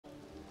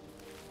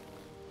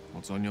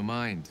What's on your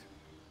mind?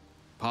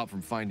 Apart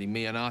from finding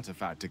me an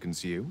artifact to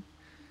consume,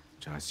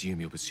 which I assume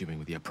you're pursuing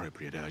with the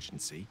appropriate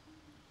urgency.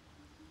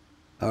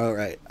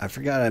 Alright, I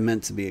forgot I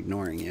meant to be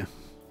ignoring you.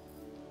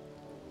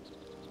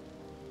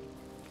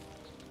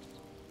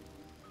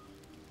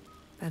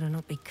 Better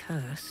not be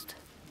cursed.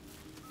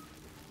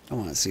 I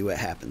want to see what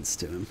happens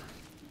to him.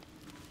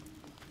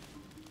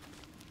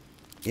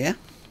 Yeah?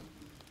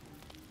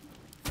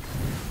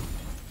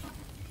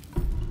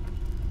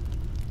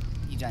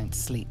 You don't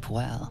sleep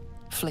well,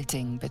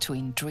 flitting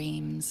between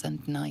dreams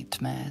and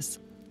nightmares.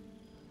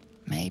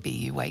 Maybe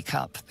you wake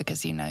up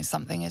because you know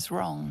something is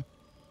wrong.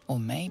 Or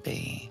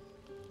maybe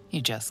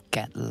you just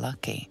get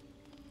lucky.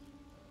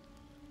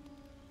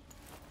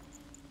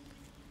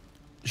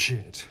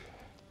 Shit.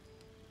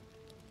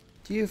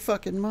 Do you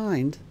fucking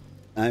mind?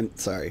 I'm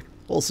sorry.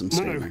 Wholesome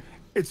streamer. No,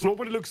 it's not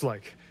what it looks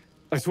like.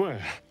 I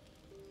swear.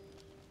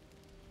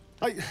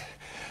 I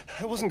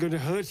wasn't going to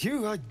hurt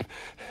you.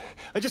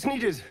 I just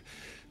needed,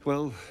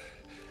 well,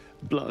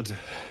 blood.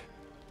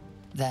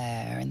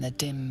 There, in the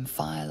dim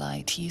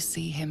firelight, you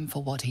see him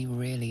for what he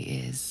really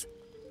is.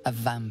 A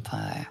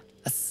vampire,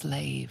 a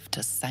slave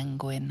to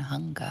sanguine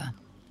hunger.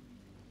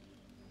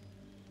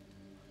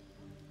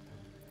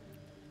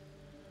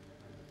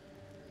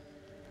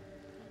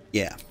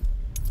 Yeah.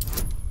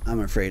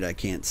 I'm afraid I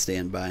can't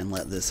stand by and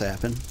let this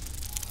happen.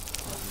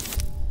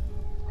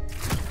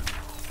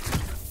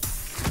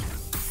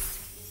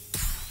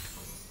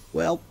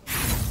 Well.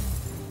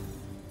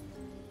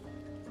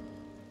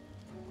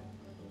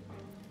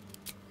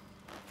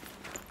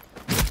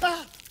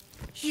 Ah!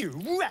 You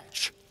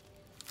wretch!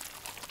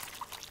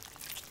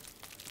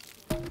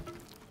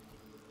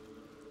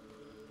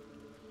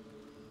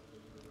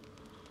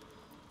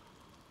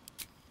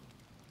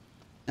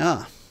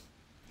 Ah.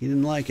 He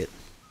didn't like it.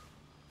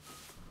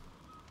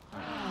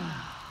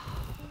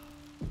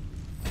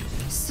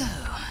 So,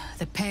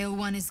 the Pale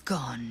One is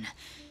gone.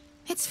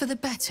 It's for the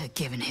better,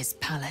 given his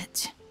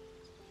palate.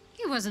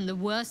 He wasn't the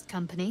worst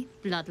company,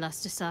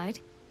 bloodlust aside.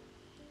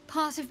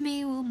 Part of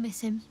me will miss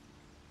him.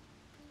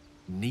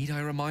 Need I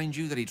remind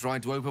you that he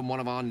tried to open one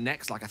of our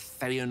necks like a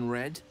Therian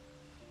Red?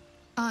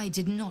 I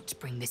did not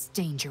bring this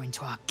danger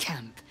into our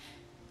camp.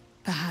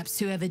 Perhaps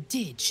whoever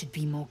did should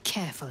be more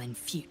careful in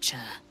future.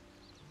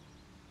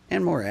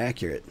 And more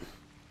accurate.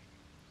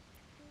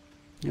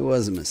 It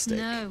was a mistake.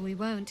 No, we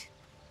won't.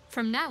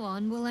 From now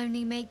on, we'll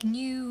only make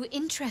new,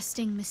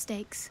 interesting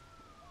mistakes.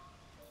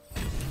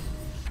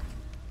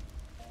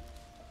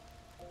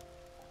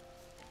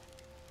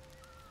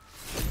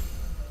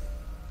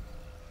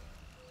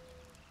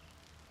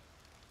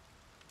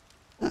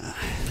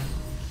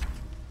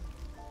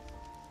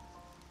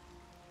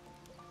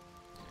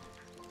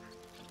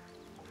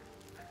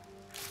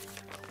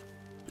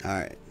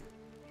 Alright.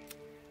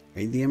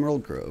 Raid the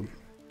Emerald Grove.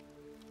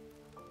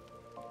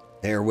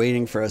 They are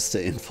waiting for us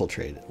to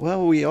infiltrate it.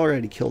 Well, we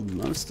already killed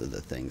most of the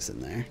things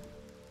in there.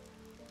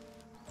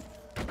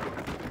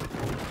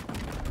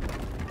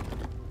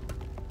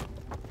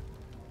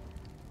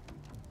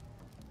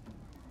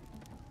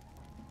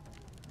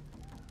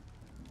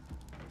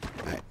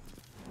 Alright.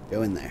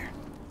 Go in there.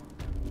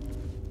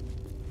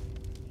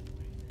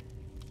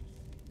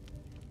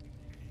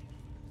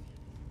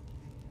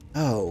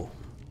 Oh.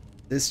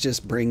 This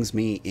just brings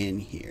me in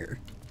here.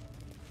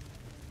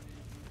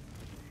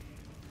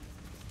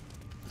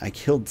 I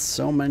killed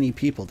so many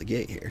people to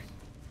get here.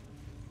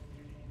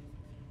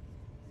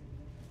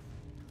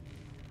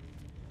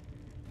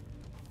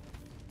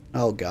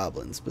 Oh,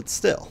 goblins, but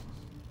still.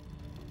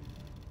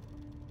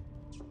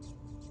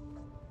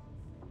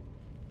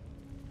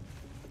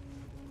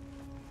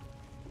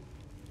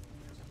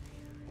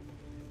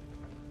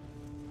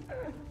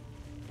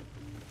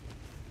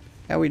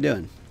 How we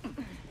doing?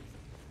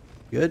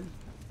 Good?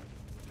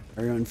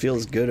 Everyone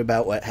feels good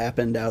about what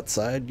happened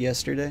outside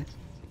yesterday?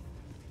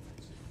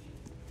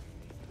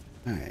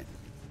 Alright.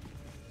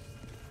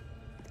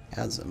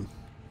 Chasm.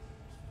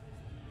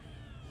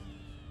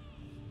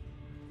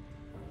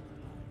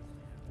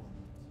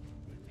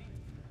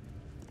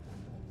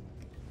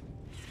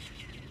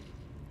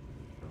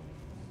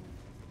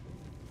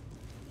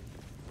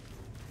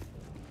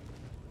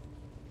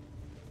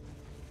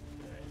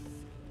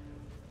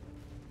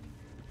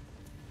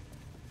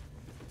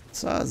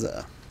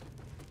 Saza.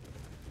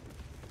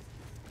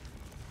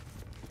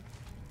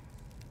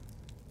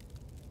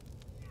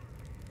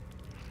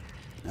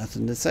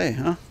 Nothing to say,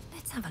 huh?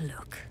 Let's have a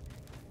look.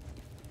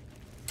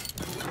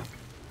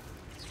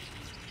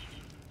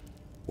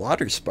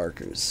 Water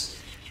sparkers.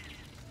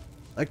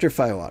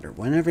 Electrify water.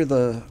 Whenever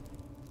the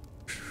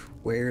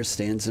wearer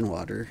stands in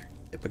water,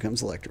 it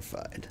becomes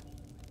electrified.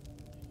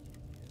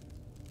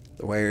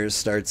 The wearer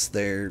starts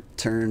their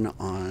turn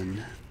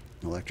on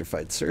an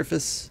electrified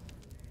surface.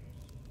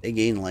 They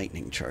gain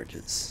lightning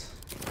charges.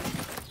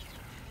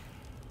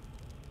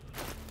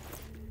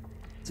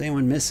 Is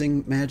anyone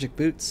missing magic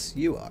boots?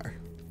 You are.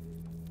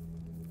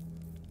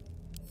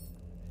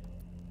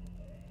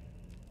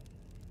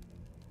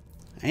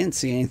 I didn't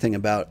see anything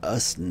about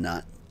us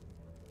not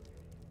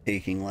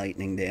taking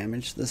lightning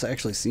damage. This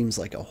actually seems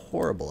like a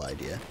horrible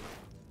idea.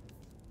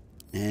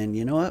 And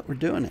you know what? We're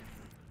doing it.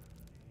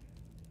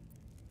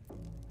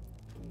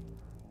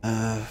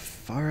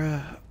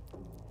 Farrah.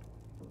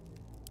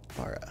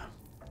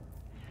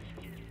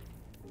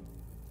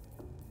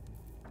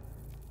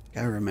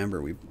 Gotta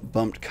remember, we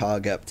bumped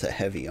Cog up to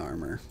heavy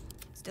armor.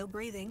 Still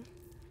breathing,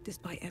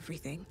 despite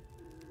everything.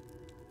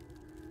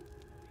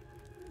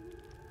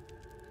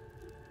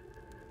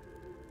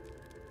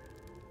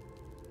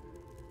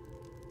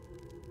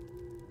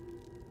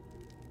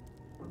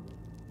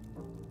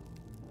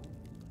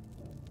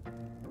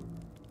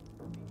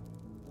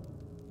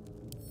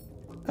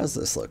 How's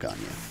this look on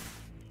you?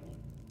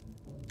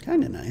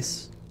 Kinda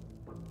nice.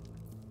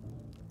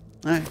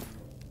 Alright.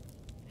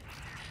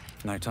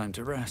 No time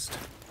to rest.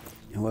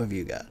 And what have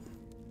you got?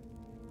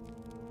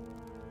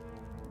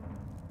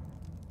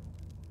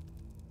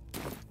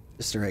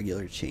 Just a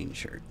regular chain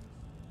shirt.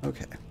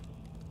 Okay.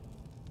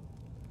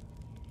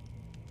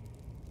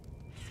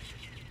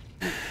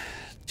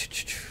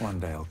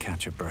 One day I'll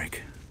catch a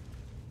break.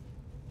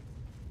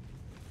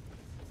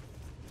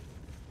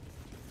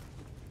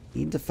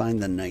 Need to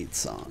find the night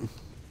song.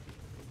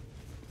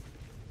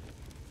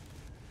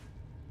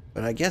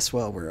 But I guess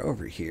while we're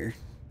over here,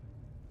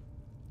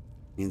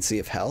 you can see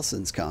if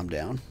Halsin's calmed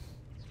down.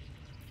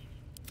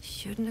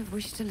 Shouldn't have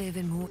wished to live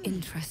in more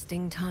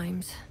interesting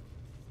times.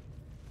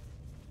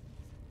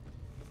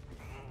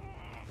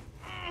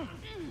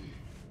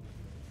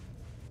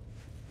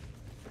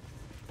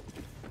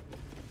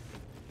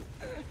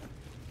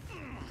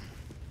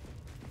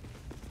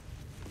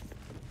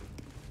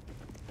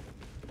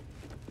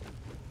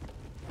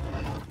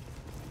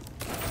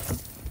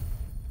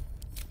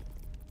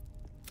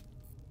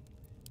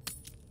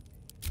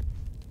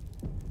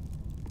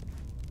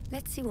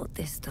 Let's see what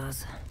this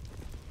does.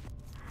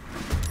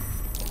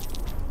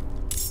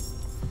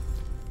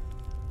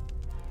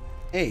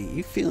 Hey,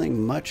 you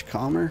feeling much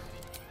calmer?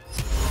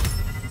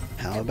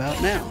 How about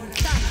now?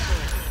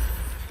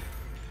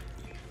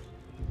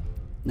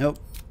 Nope.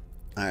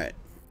 Alright.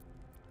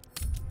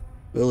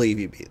 We'll leave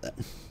you be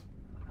then.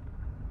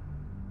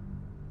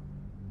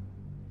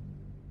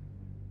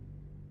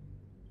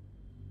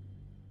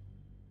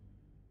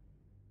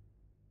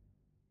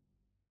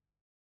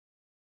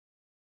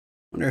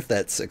 Wonder if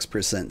that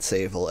 6%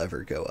 save will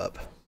ever go up.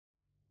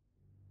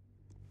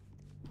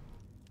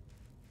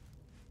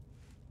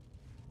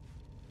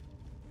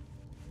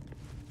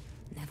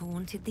 Never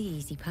wanted the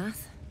easy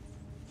path.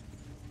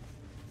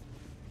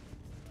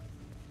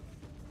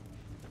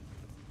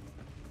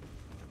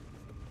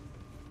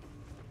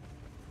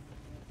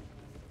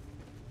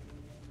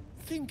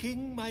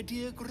 Thinking, my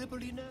dear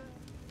Gribolina?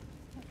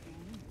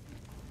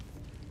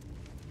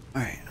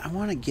 Alright, I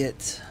want to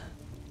get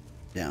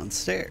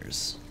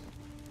downstairs.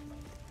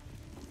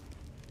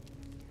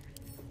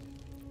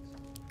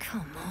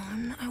 Come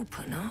on,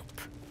 open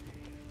up.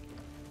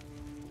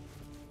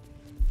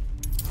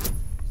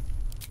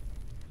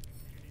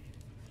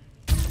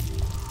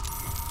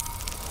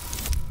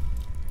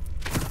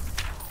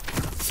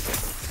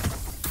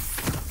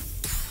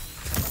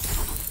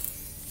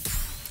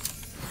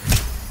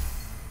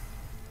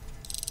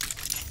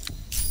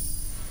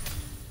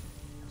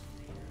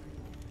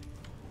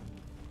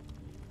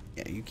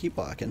 Yeah, you keep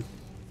walking.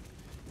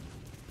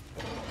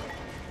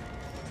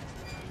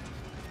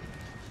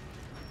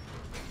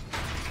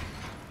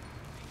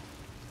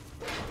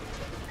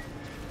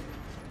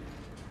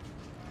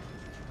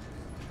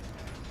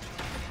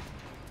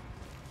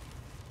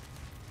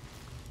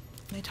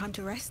 No time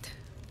to rest?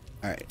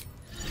 Alright.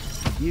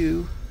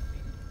 You.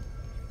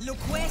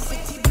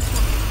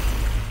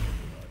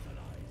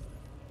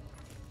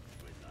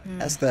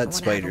 Ask that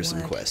spider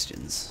some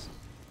questions.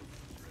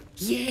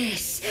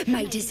 Yes,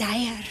 my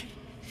desire.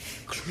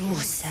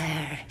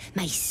 Closer,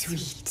 my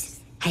sweet.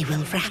 I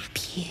will wrap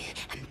you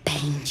and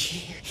bind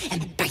you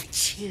and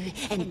bite you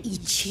and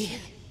eat you.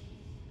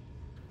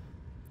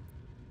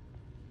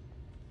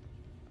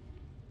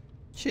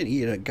 Should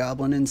eat a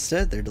goblin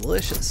instead, they're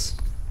delicious.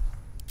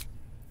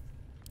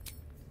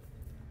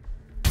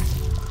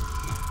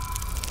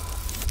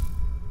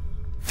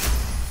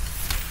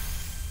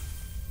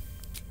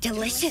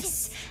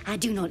 Delicious, I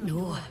do not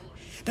know.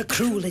 But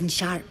cruel and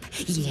sharp,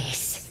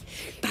 yes.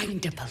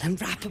 Bindable and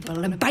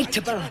wrappable and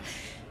biteable,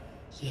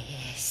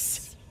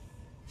 yes.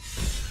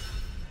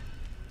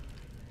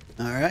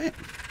 Alright.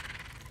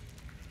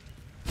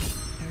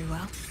 Very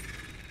well.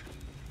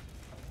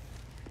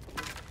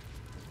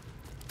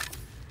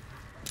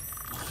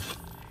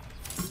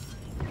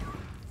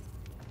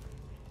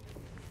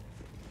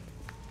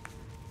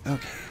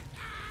 Okay.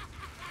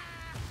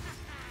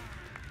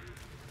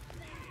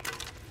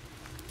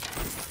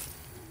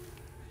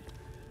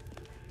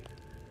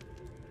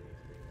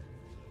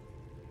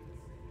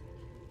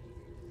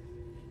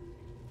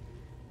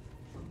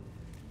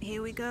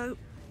 Here we go.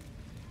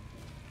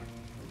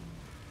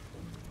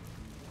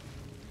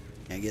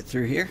 Can I get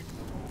through here?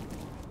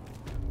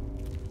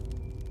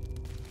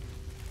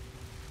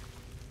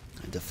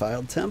 A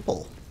defiled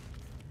temple.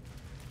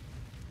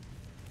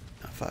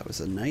 Now, if I was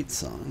a night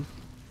song.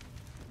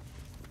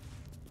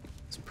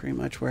 pretty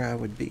much where I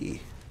would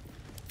be.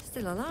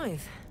 Still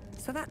alive.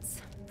 So that's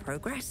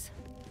progress.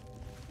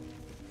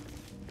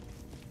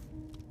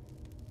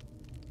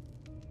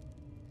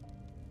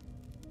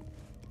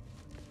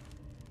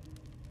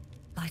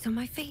 Light on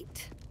my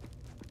feet.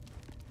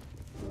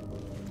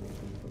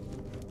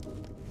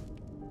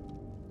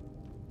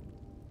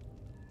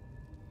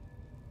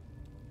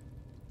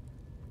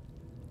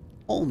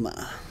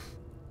 Olma.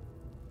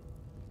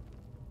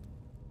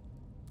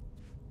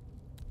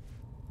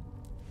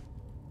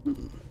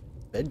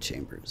 Bed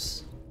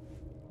chambers.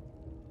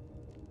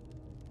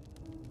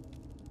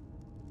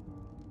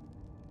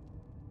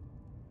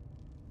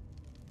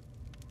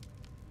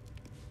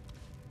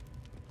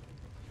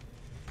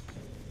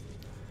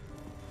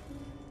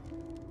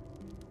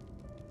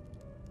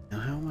 Now,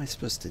 how am I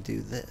supposed to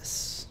do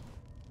this?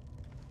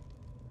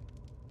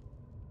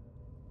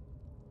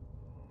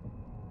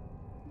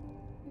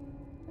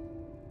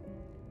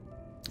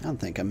 I don't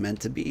think I'm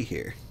meant to be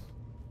here.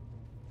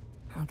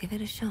 I'll give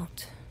it a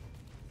shot.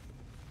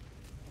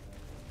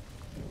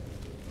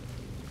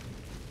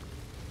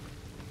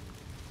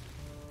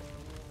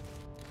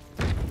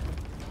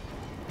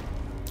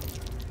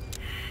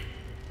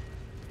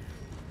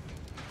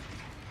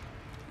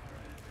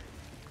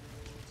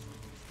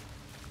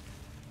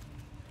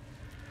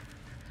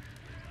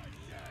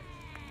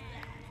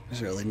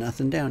 There's really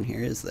nothing down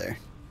here, is there?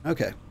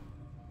 Okay.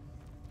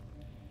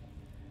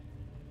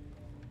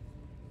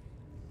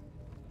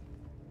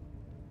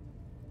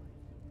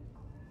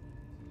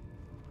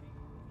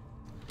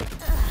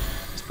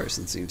 This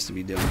person seems to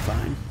be doing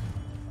fine.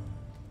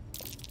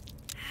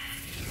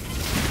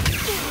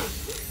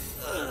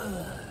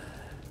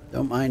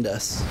 Don't mind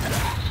us.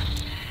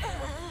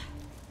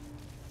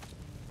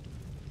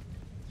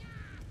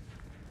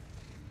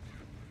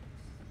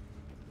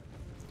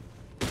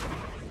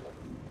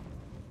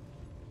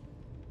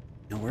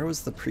 Now, where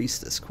was the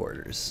priestess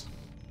quarters?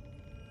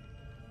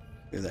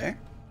 You're there?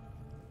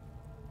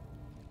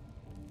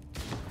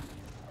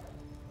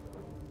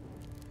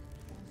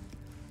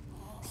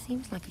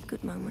 Seems like a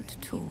good moment to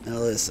talk. Now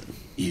listen.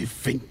 You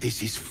think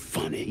this is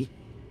funny?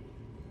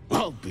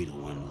 I'll be the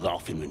one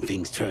laughing when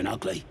things turn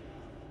ugly.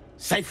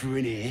 Safer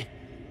in here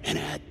than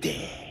out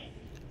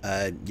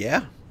there.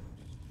 Yeah.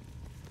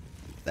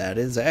 That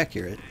is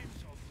accurate.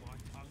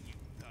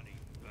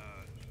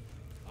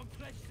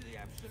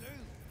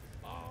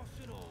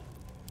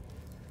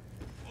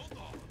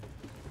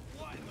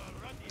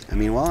 I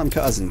mean, while I'm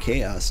causing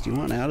chaos, do you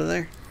want out of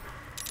there?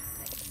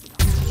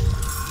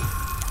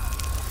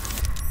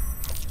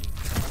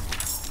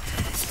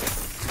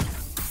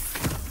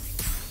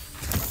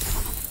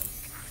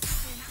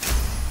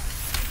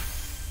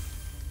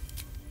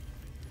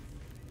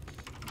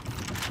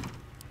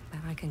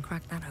 Bet I can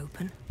crack that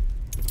open.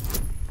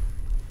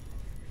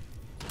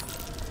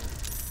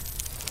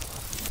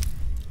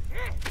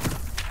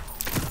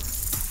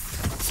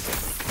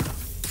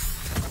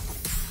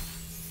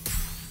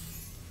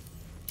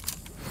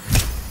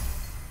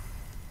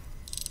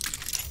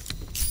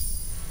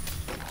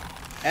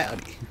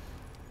 Howdy.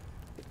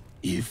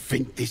 You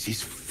think this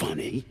is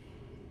funny?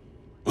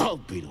 I'll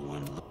be the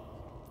one.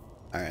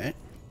 Alright.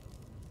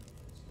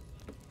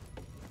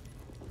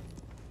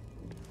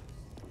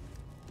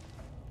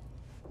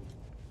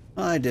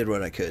 Well, I did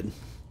what I could.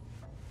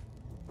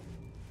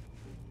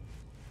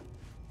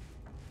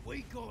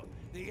 We got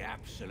the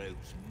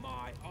Absolute's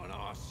might on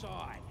our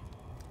side.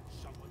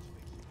 Someone's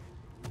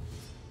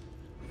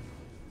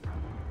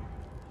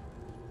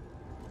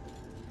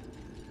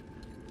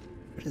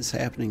What is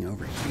happening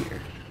over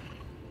here?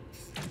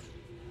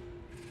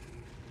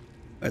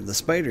 Alright, the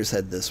spiders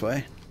head this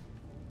way.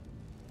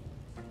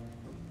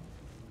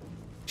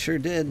 Sure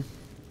did.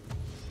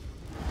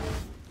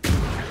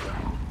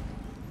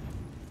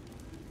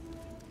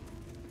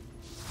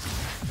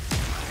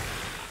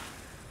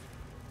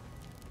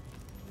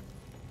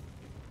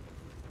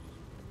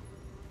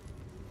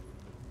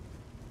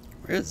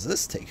 Where does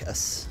this take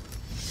us?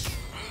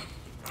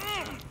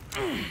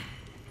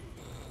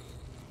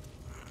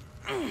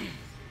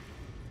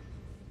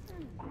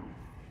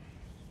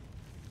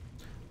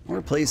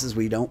 More places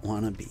we don't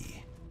want to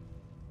be.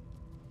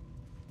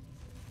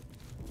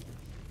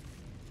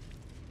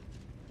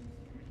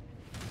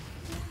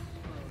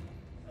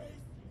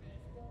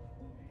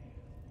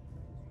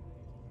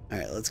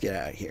 Alright, let's get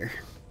out of here.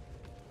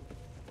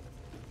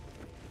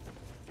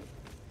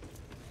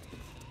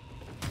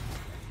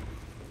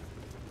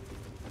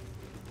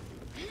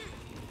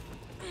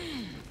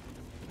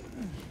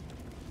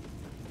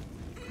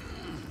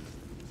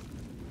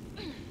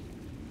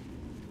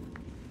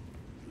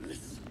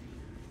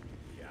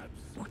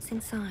 What's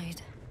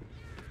inside?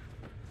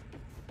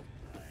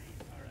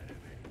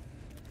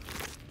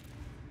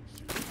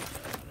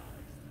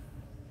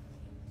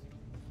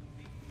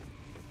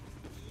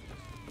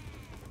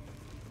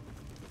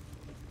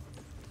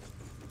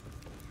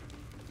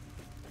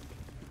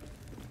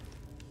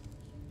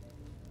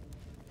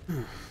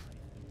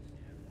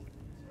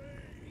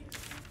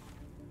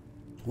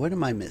 What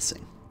am I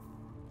missing?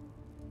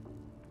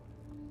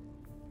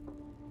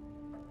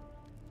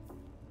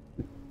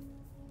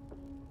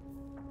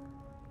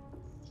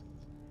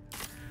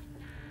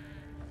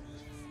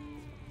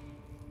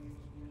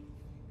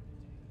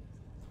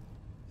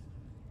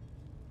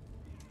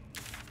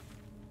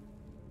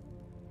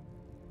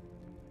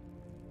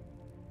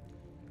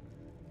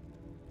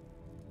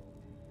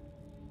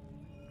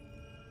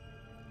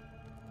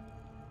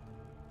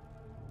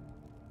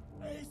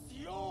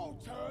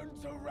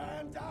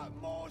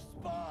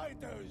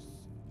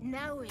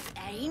 No, it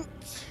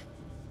ain't.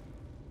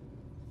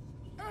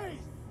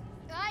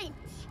 Ain't.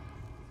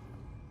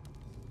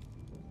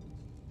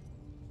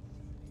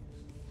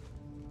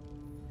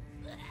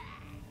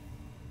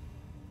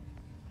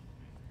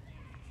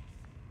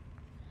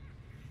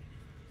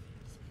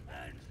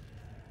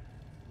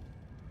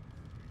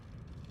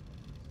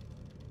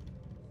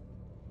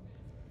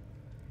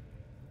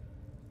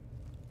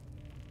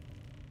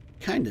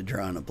 Kind of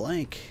drawing a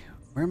blank.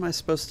 Where am I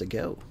supposed to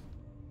go?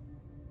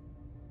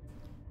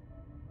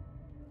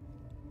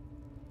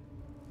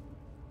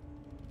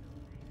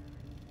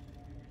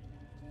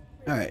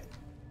 Alright.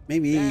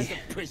 Maybe There's a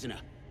prisoner.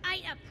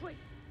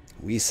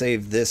 we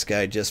save this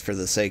guy just for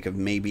the sake of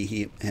maybe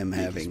him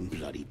having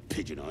bloody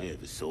pigeon I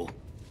ever saw.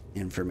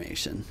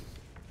 Information.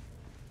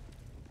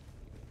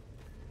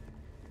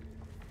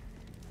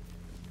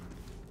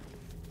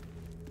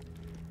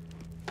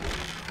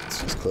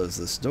 Let's just close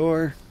this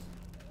door.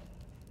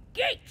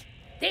 Gate!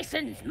 This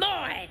one's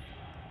mine!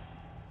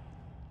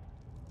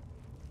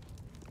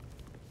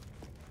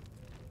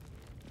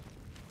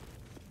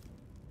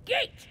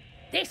 Gate!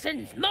 This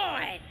one's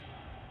mine!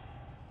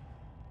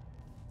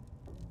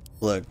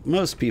 Look,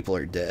 most people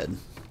are dead.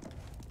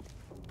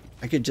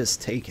 I could just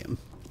take him.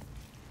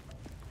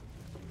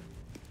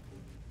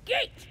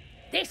 Gate!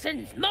 This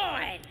one's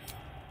mine!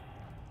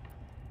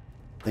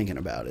 Thinking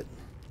about it.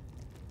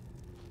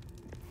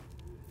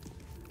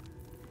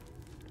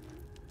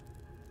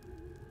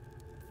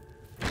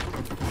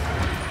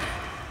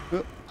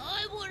 Oh.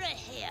 I want to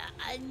hear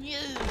a new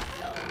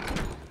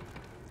song.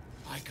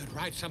 I could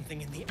write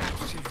something in the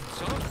absolute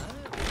song.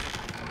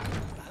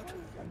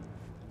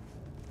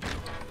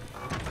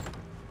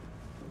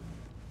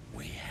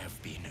 We have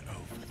been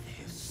over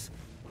this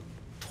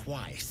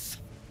twice.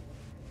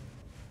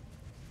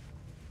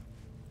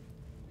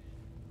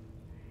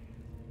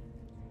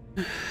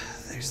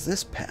 There's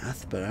this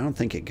path, but I don't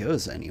think it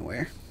goes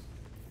anywhere.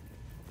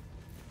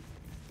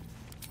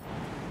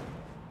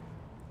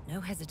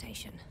 No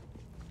hesitation.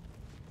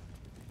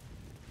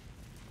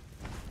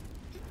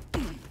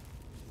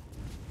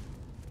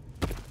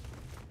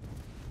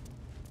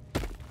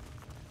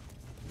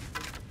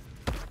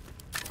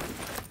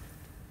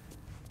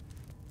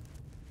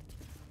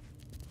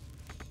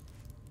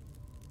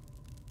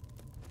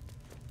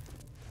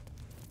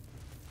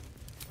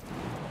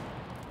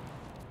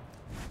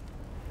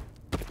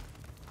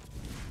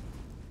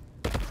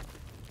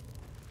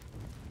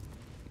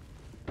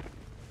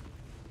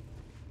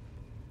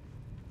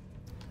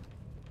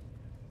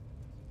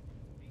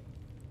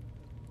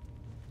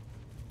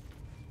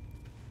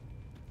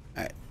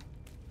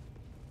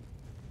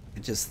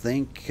 I just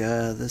think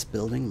this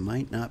building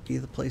might not be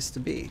the place to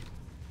be.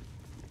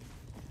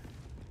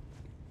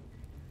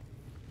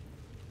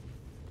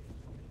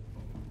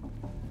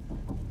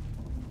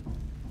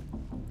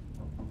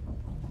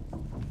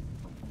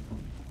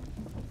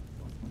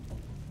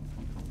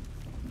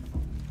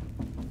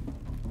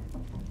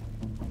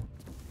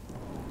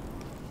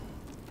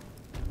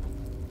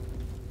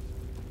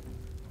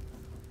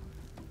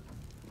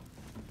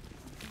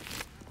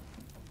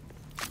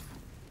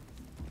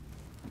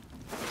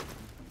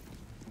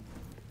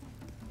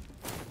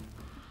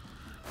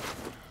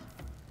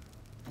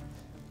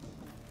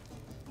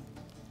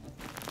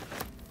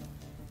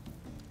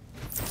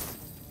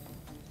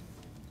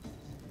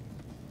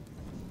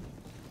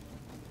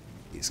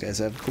 These guys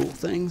have cool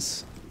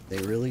things. They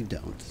really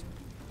don't.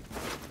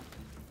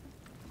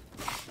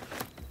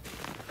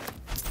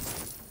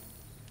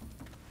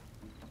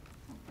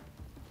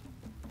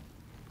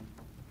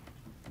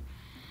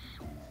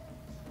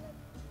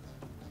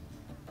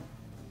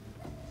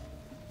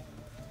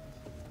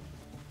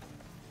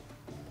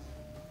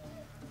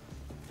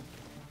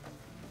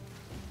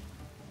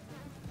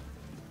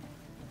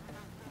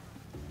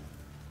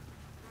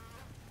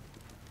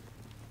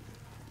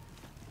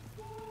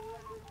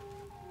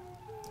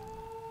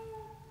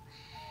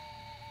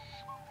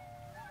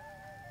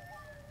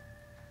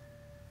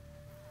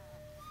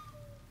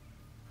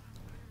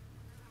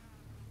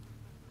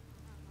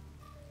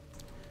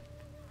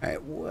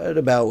 Alright, what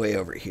about way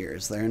over here?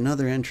 Is there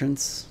another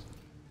entrance?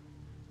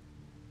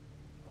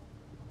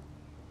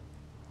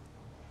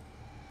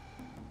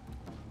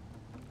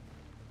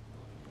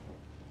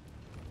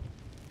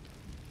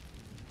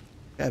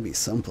 Gotta be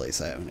someplace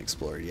I haven't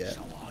explored yet.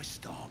 So I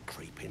start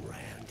creeping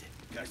round.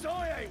 Cause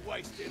I ain't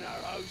wasting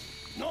arrows,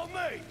 not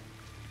me.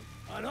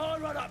 And I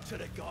run up to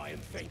the guy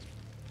and think,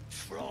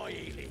 try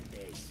healing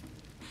this.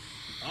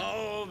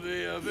 I'll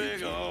be a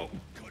big ol'.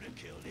 Could have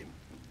killed him.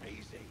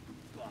 Easy.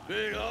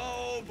 Big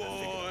old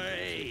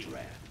boy.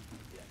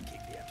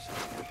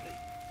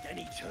 Then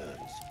he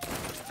turns.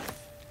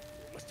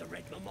 Must have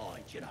read my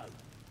mind, you know.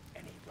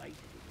 And he raises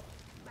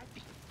his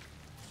magic.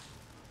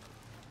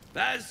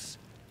 That's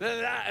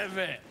that of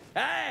it,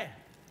 eh?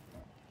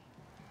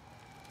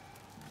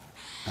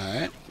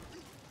 Alright.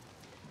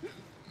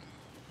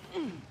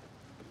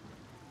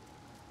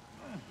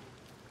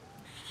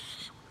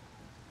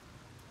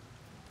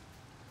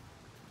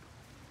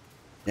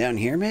 Down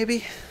here,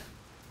 maybe?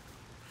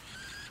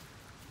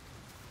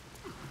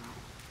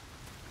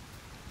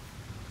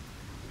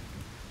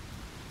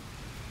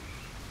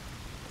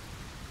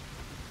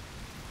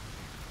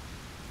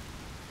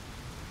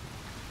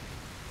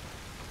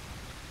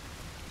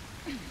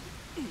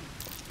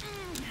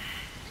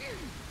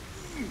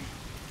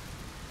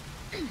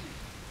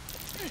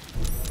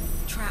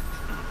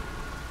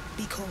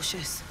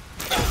 cautious.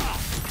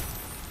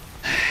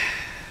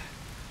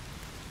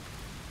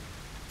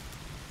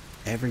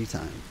 Every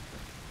time.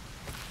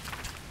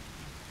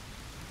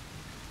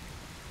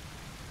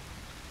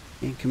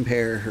 Can't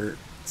compare her...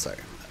 Sorry.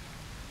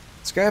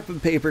 Scrap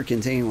of paper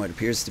containing what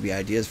appears to be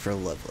ideas for a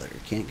love letter.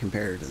 Can't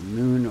compare her to the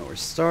moon or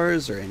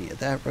stars or any of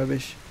that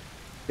rubbish,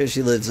 because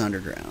she lives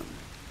underground.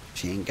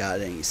 She ain't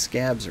got any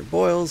scabs or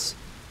boils,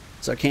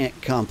 so I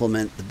can't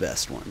compliment the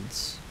best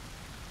ones.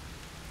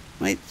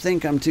 Might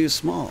think I'm too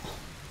small.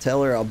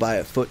 Tell her I'll buy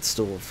a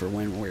footstool for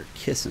when we're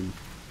kissing.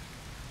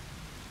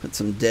 Put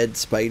some dead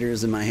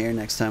spiders in my hair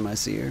next time I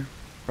see her.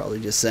 Probably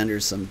just send her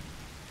some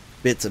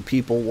bits of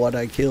people what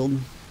I killed.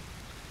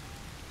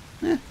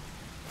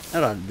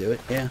 That ought to do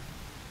it, yeah.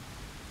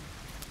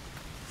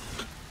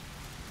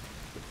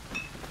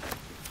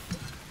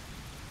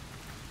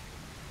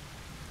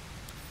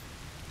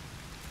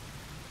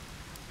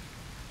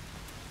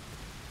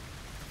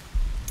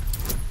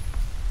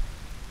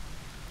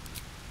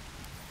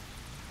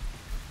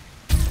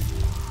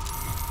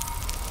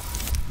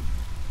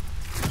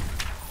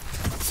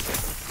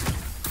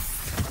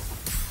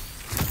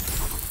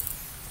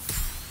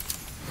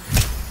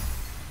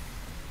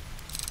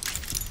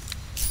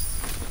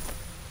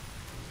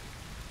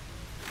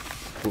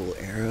 Cool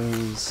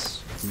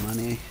arrows,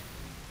 money,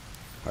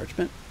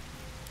 parchment.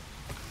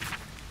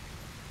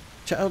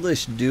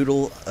 Childish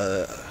doodle,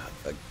 a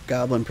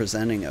goblin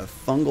presenting a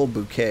fungal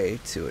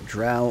bouquet to a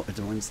drow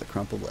adorns the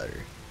crumpled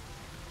letter.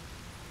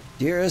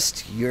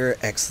 Dearest, your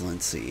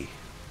excellency,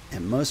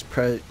 and most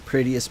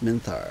prettiest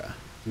Minthara,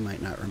 you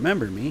might not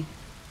remember me.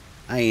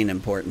 I ain't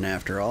important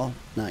after all,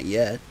 not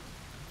yet.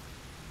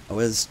 It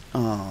was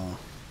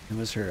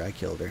her, I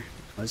killed her.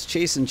 I was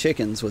chasing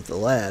chickens with the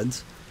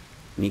lads.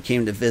 When you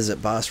came to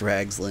visit Boss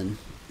Ragslin,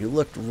 you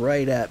looked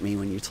right at me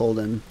when you told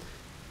him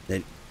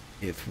that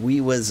if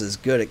we was as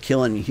good at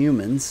killing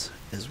humans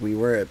as we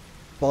were at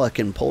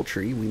plucking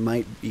poultry, we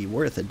might be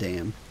worth a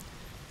damn.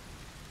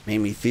 Made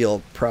me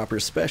feel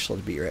proper special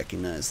to be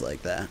recognized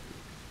like that.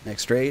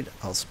 Next raid,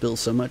 I'll spill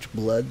so much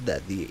blood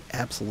that the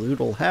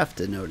Absolute'll have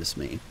to notice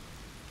me.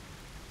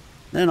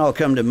 Then I'll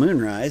come to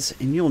Moonrise,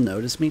 and you'll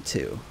notice me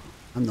too.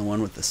 I'm the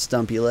one with the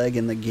stumpy leg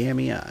and the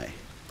gammy eye.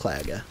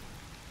 Claga.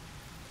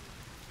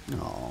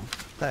 Oh,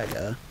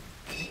 Claga.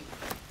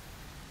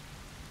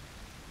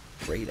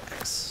 Great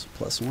axe.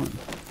 +1.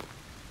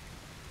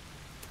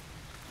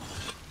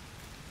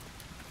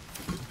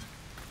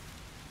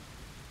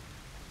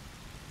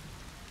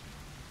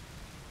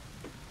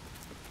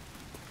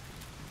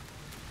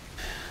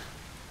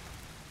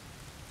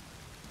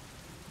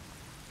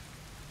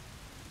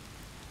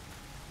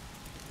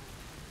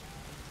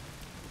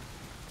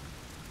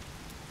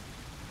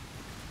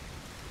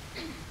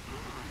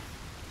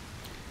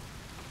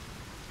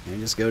 Can I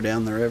just go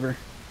down the river?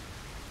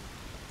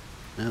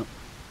 Nope.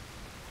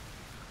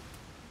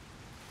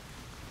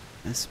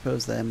 I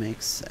suppose that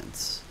makes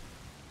sense.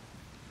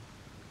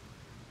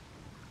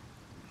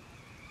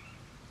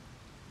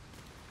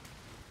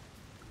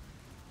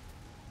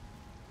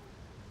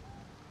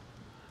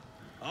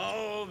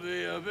 I'll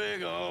be a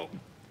big ol'.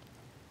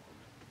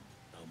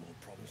 No more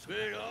problems.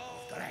 Big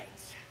ol'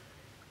 threats.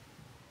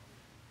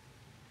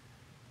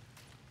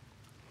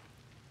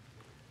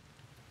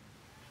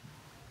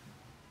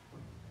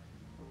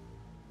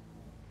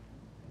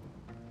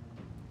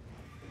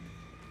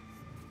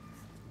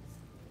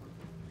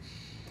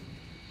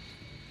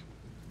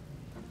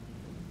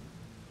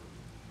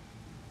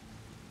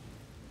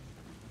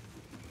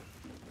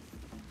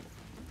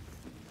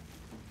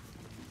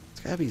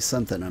 There's gotta be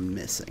something I'm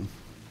missing.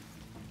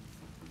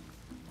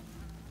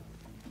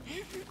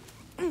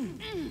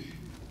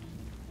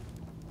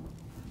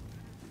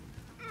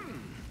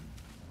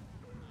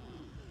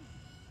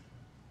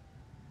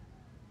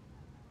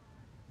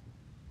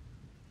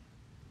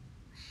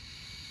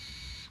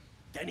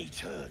 Then he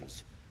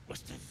turns.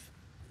 Must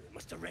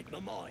have read my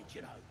mind,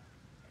 you know.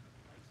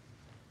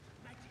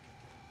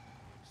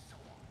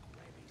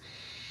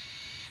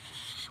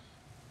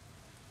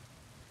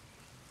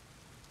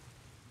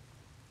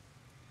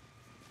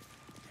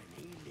 Then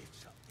he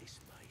lifts up this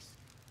mace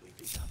with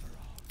his other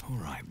arm. All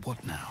right,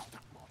 what now?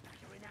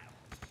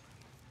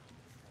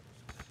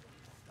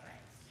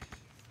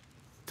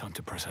 Time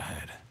to press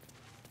ahead.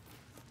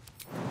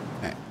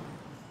 Alright.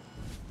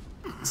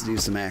 Let's do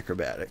some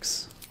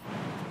acrobatics.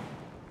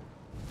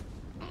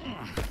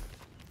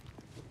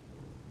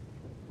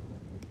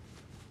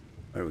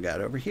 What do we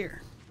got over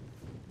here?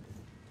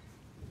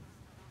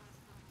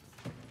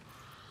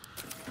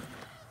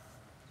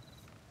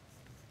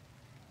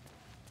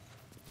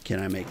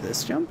 Can I make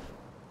this jump?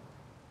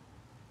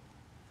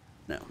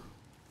 No.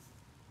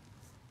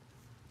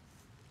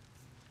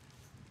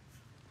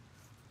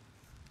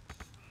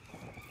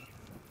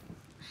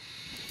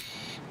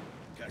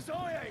 Cause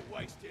I ain't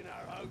wasting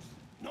arrows,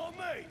 not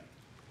me.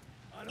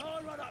 And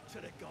I run up to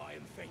the guy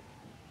and think,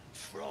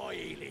 try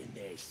healing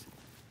this.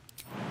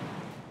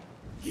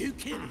 You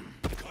kill him.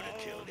 Could have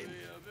killed him.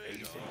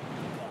 Easy. But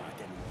I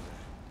didn't want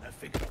to. I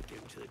figured I'd give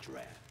him to the Drow.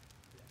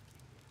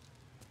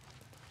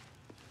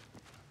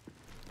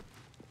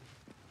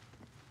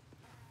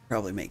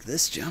 Probably make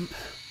this jump.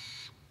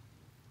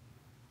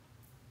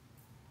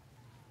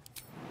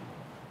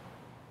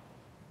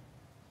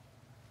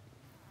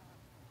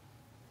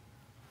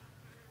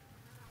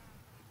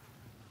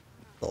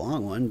 The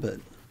long one, but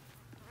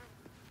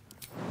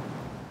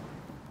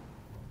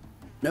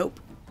nope.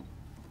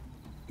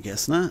 I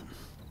guess not.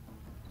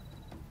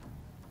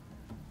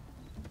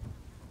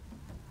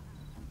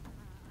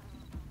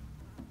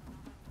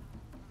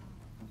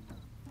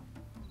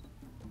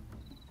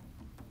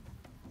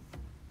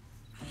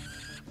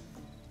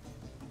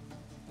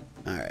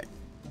 Alright.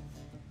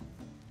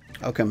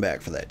 I'll come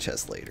back for that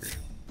chest later.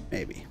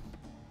 Maybe.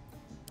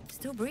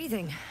 Still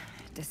breathing,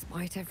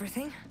 despite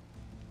everything.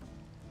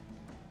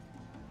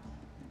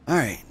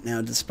 Alright,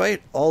 now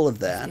despite all of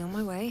that, Still on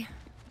my way.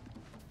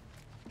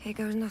 Here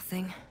goes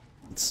nothing.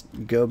 let's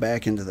go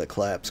back into the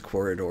collapse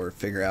corridor,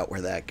 figure out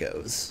where that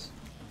goes.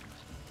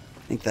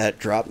 I think that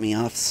dropped me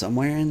off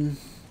somewhere in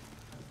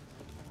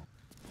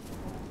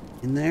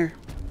there.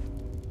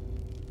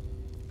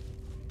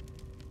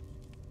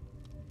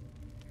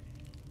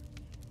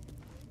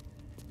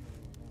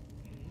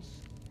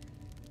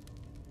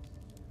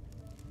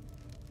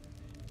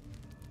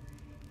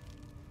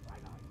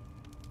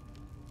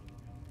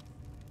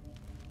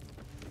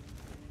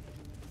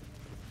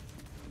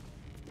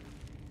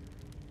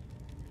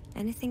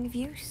 Anything of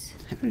use?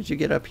 How did you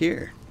get up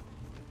here?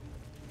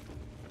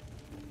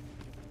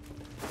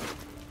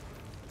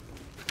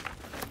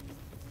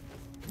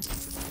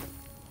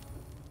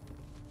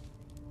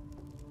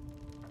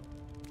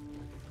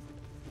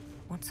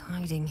 What's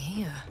hiding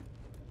here?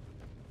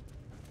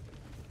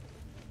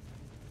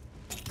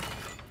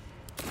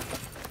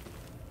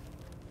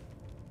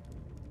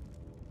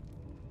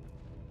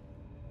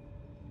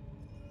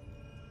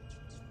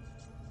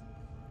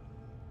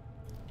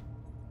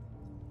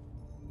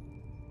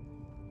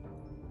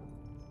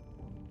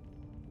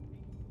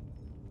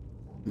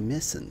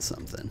 Missing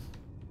something.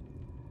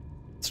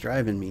 It's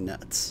driving me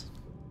nuts.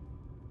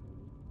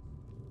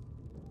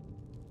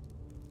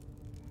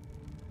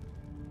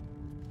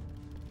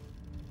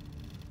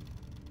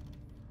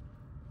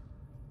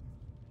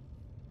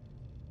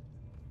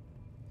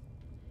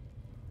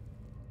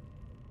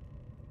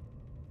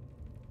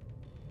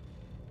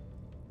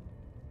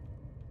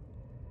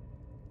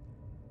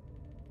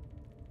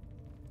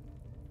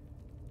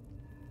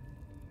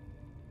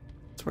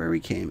 That's where we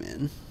came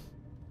in.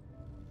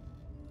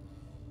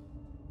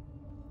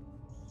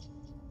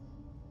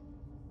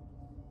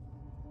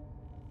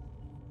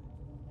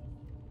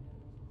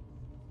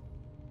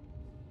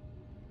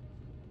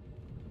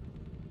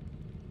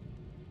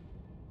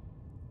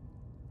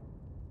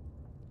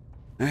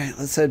 Alright,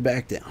 let's head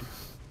back down.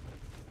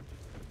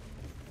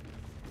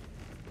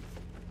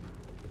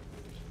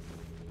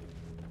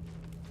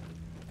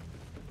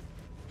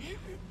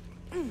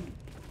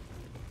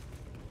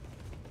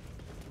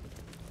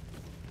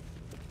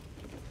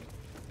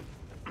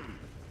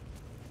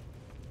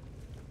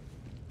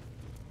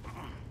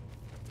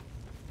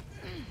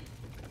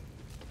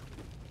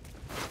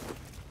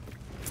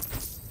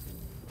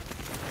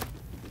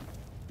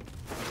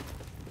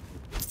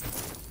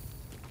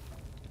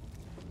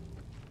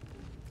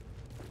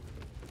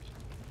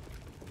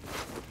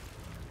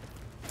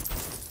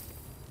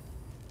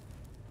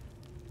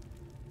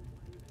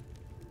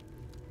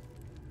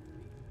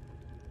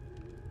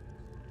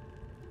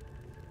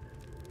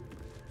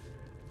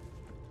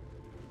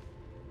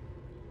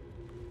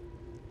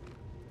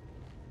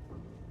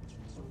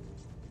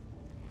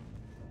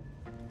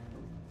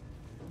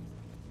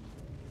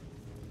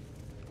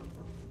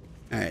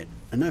 Alright,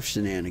 enough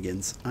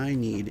shenanigans. I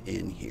need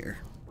in here.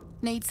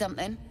 Need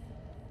something?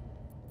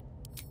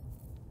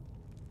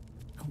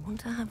 I want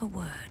to have a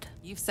word.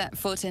 You've set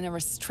foot in a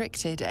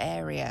restricted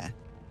area.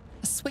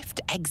 A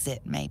swift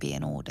exit may be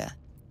in order.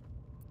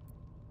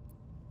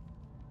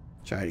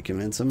 Try to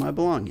convince him I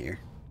belong here.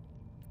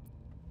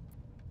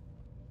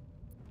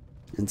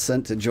 And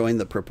sent to join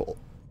the purple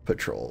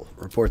patrol.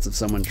 Reports of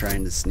someone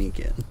trying to sneak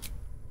in.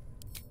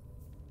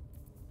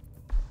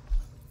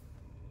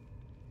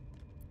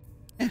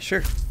 Yeah,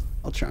 sure.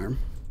 I'll charm.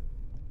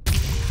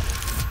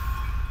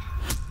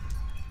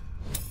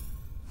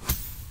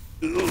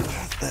 Ooh,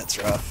 that's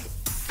rough.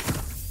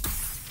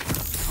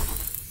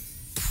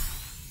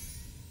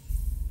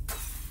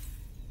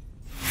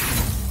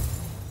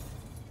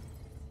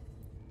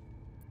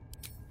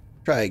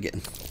 Try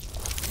again.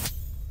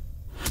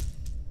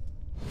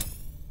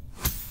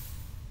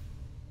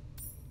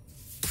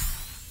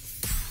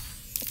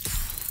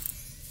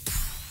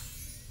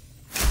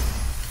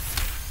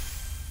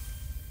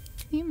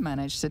 You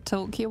managed to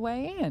talk your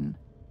way in.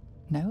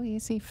 No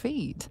easy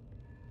feat.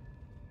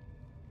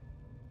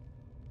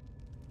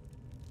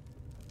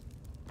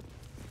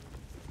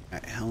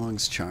 Alright, how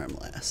long's charm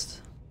last?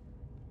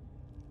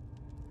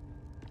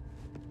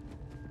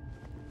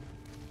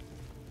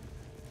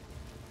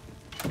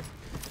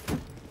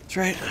 That's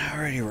right, I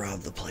already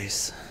robbed the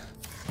place.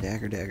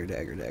 Dagger, dagger,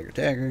 dagger, dagger,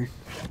 dagger.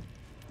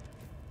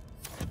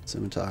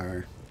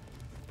 Scimitar.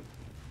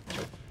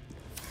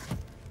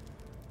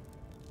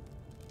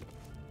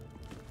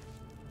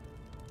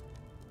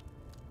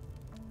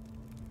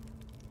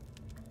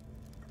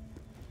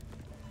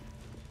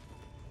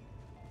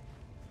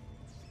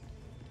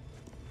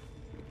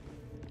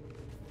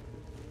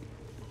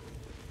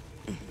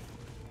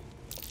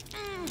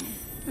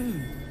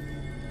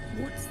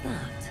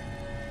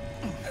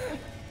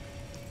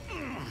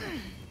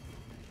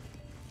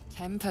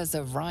 Tempers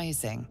are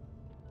rising.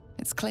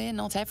 It's clear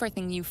not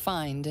everything you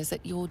find is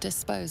at your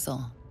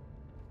disposal.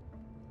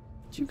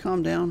 Did you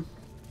calm down?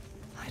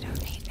 I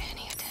don't need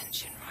any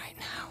attention right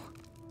now.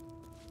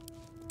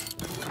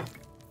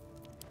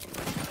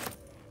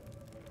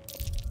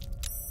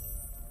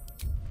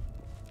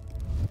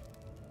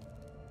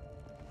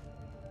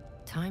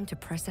 Time to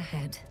press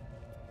ahead.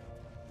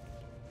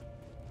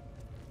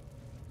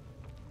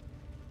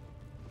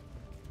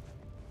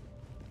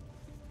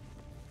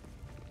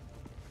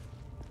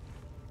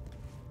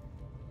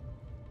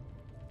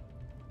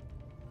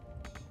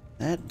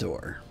 That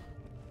door.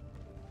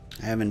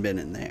 I haven't been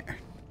in there.